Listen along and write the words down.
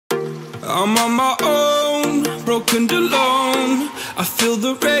I'm on my own, broken and alone. I feel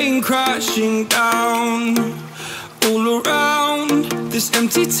the rain crashing down all around this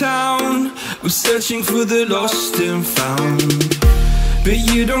empty town. I'm searching for the lost and found, but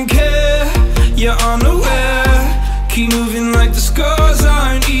you don't care, you're unaware. Keep moving like the scars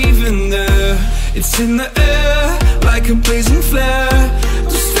aren't even there. It's in the air like a blazing flare.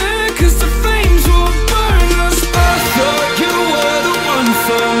 Just stare, cause the flames will burn us. I thought you were the one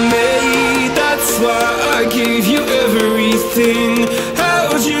for me, that's why I gave you everything.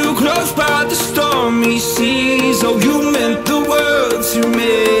 Held you close by the stormy seas. Oh, you meant the world to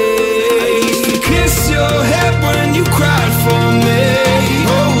me. I used to kiss your head when you cried for me,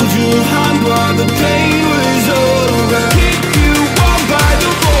 hold your hand while the pain was over, keep you warm by the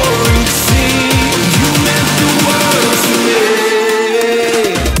roaring sea. You meant the world to me.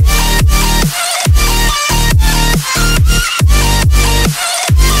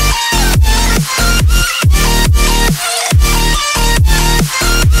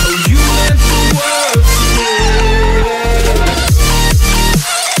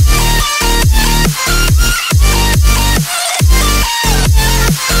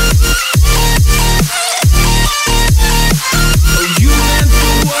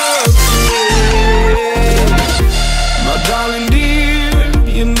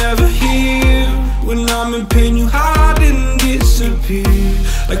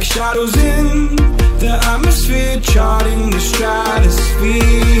 Like shadows in the atmosphere, charting the stratosphere.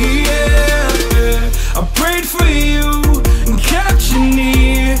 Yeah. I prayed for you and kept you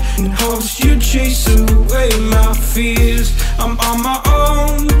near, in hopes you'd chase away my fears. I'm on my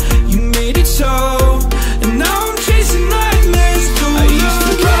own, you made it so, and now I'm chasing nightmares too. I used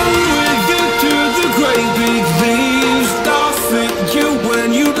to run with you through the great big leaves, laugh at you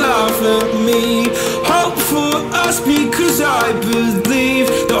when you laugh at me. Hope for us because I believe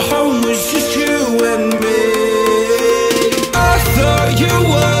the home was just you and me. I thought you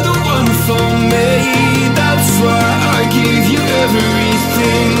were the one for me, that's why I gave you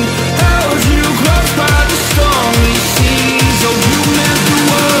everything. Held you close by the stormy seas. Oh, you meant the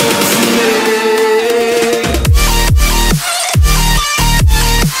world to me.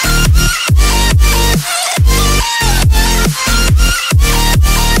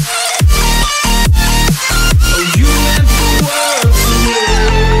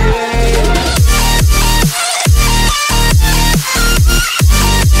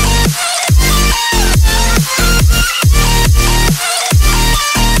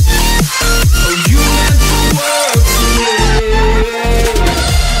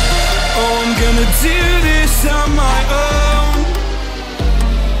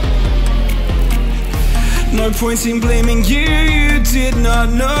 No point in blaming you, you did not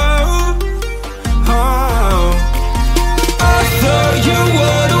know. Oh, I thought you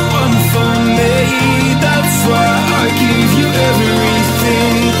were the one for me, that's why I gave you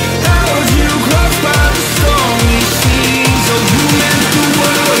everything. Held you close by the stormy seas. Oh, you meant the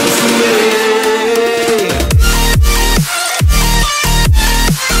world to me.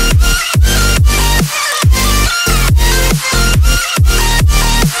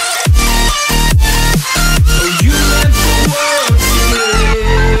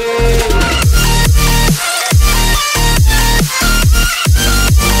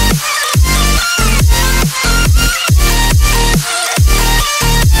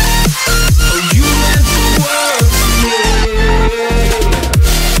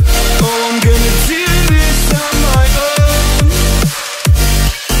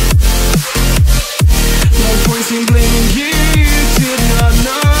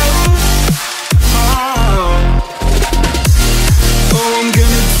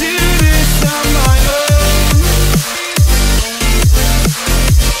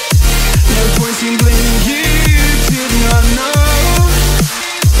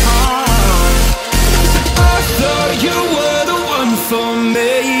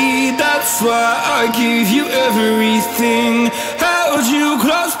 That's why I gave you everything. Held you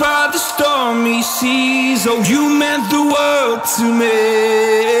close by the stormy seas. Oh, you meant the world to me.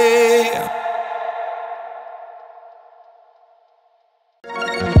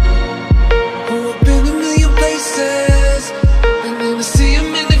 Oh, I've been a million places, I never see a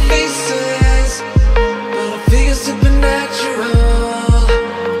million faces, but I feel supernatural.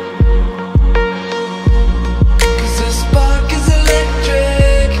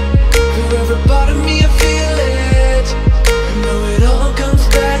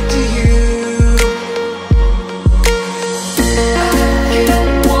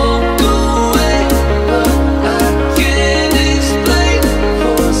 Walk away.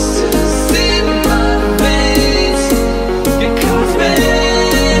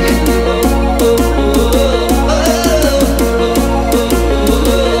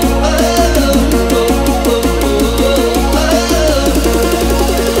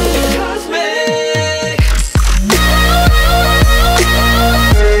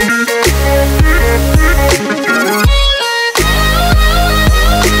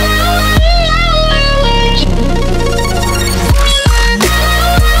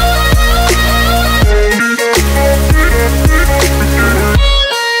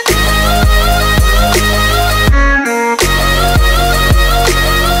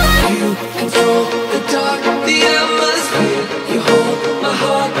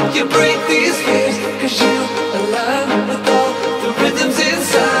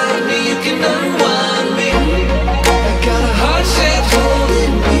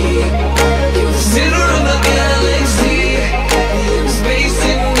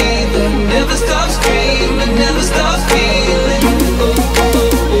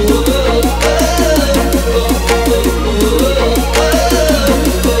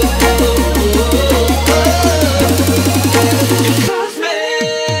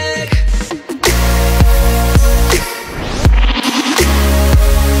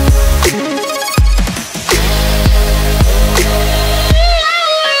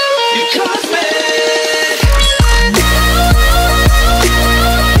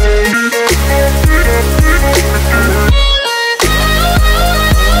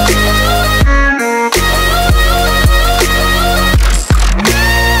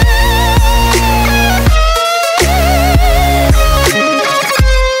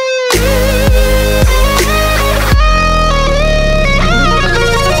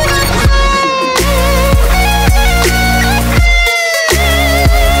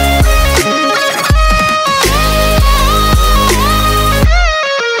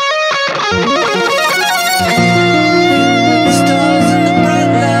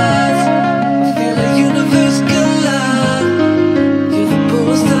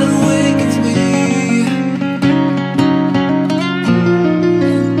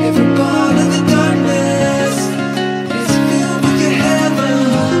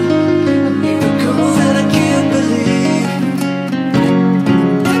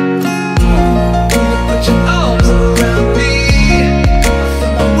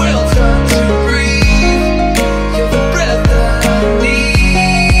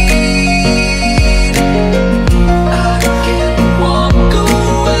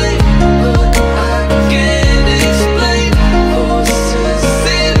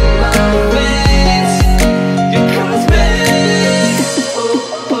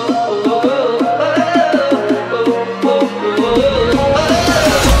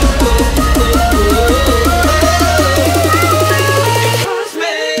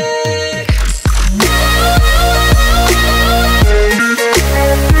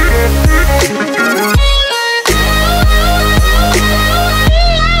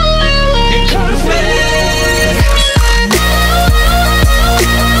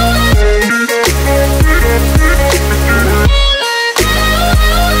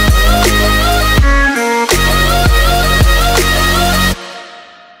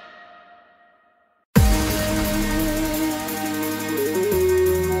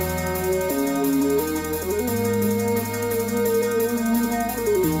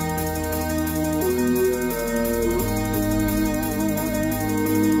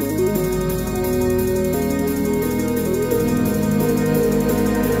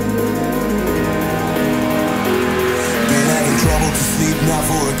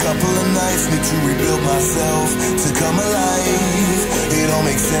 for a couple of nights, need to rebuild myself to come alive. It all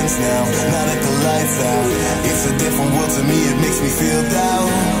makes sense now that the lights out. It's a different world to me, it makes me feel down.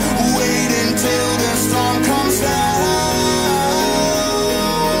 Wait until the storm comes down,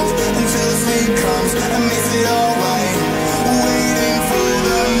 until the sleep comes and makes it alright. Waiting for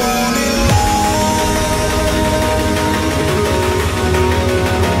the morning light.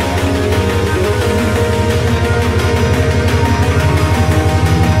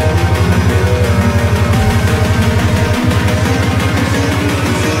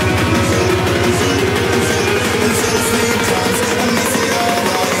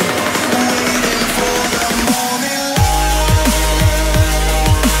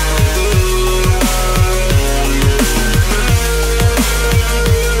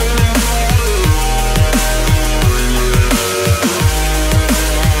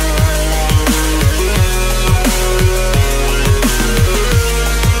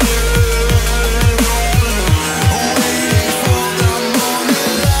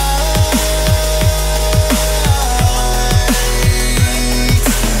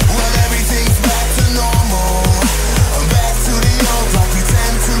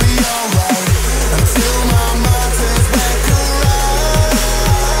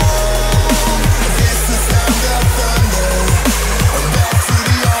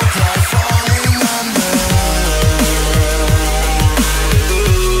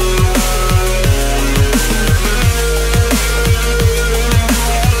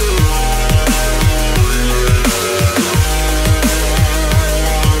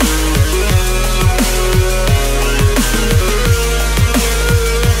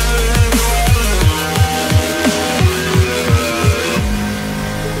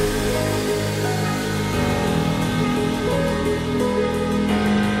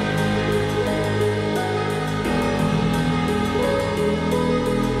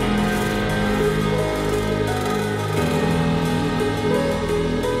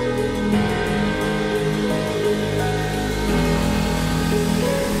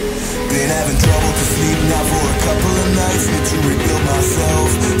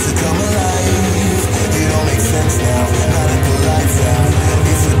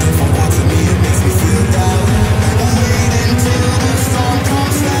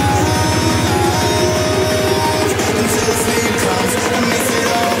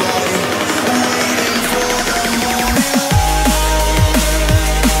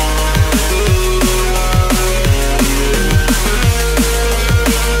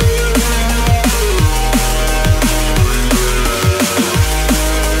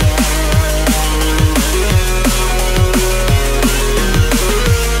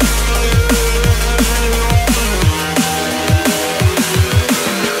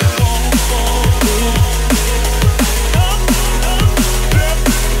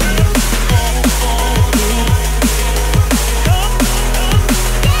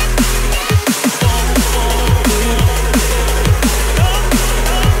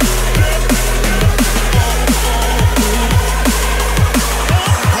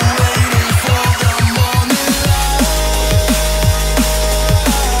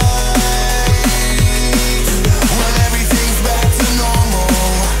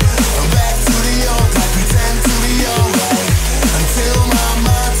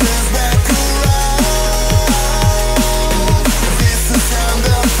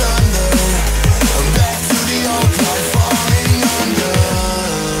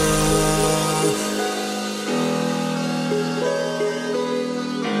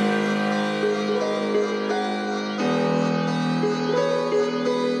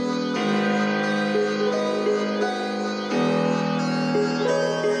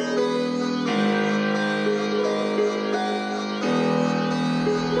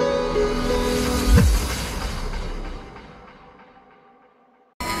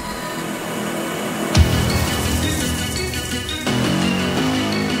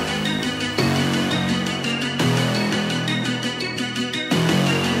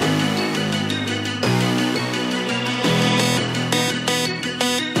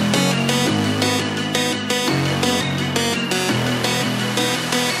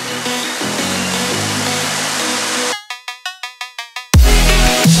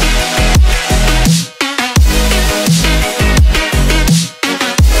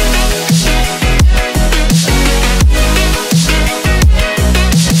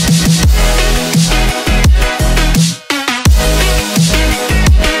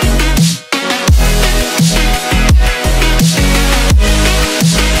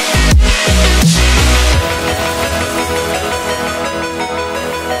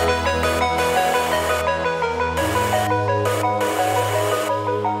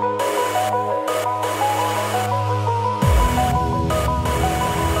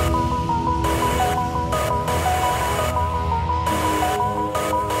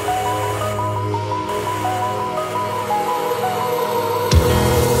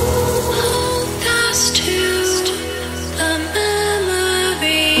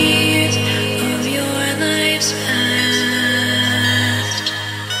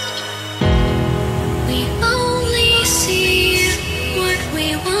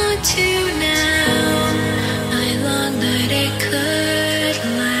 to now. I long that it could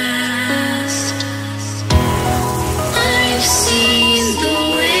last. I've seen the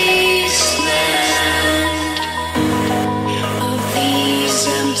wasteland of these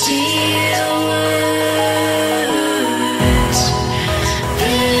empty words.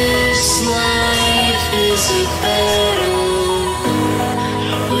 This life is a battle,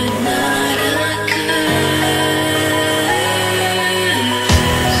 but not a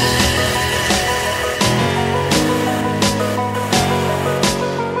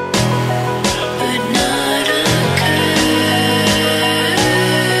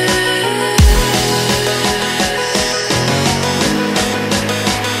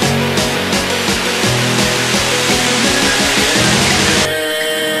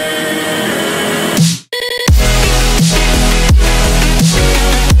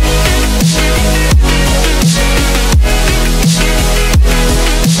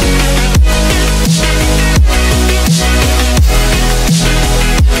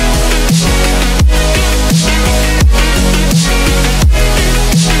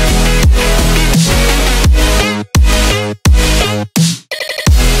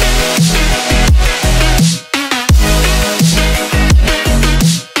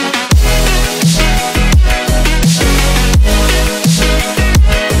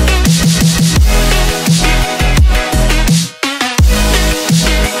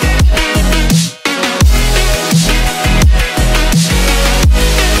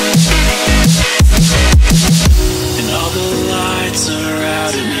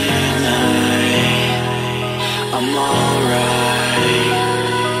I'm alright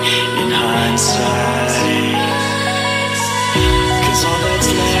in hindsight, 'cause all that's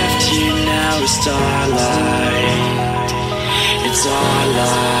left here now is starlight. It's our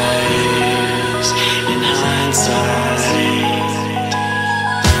life.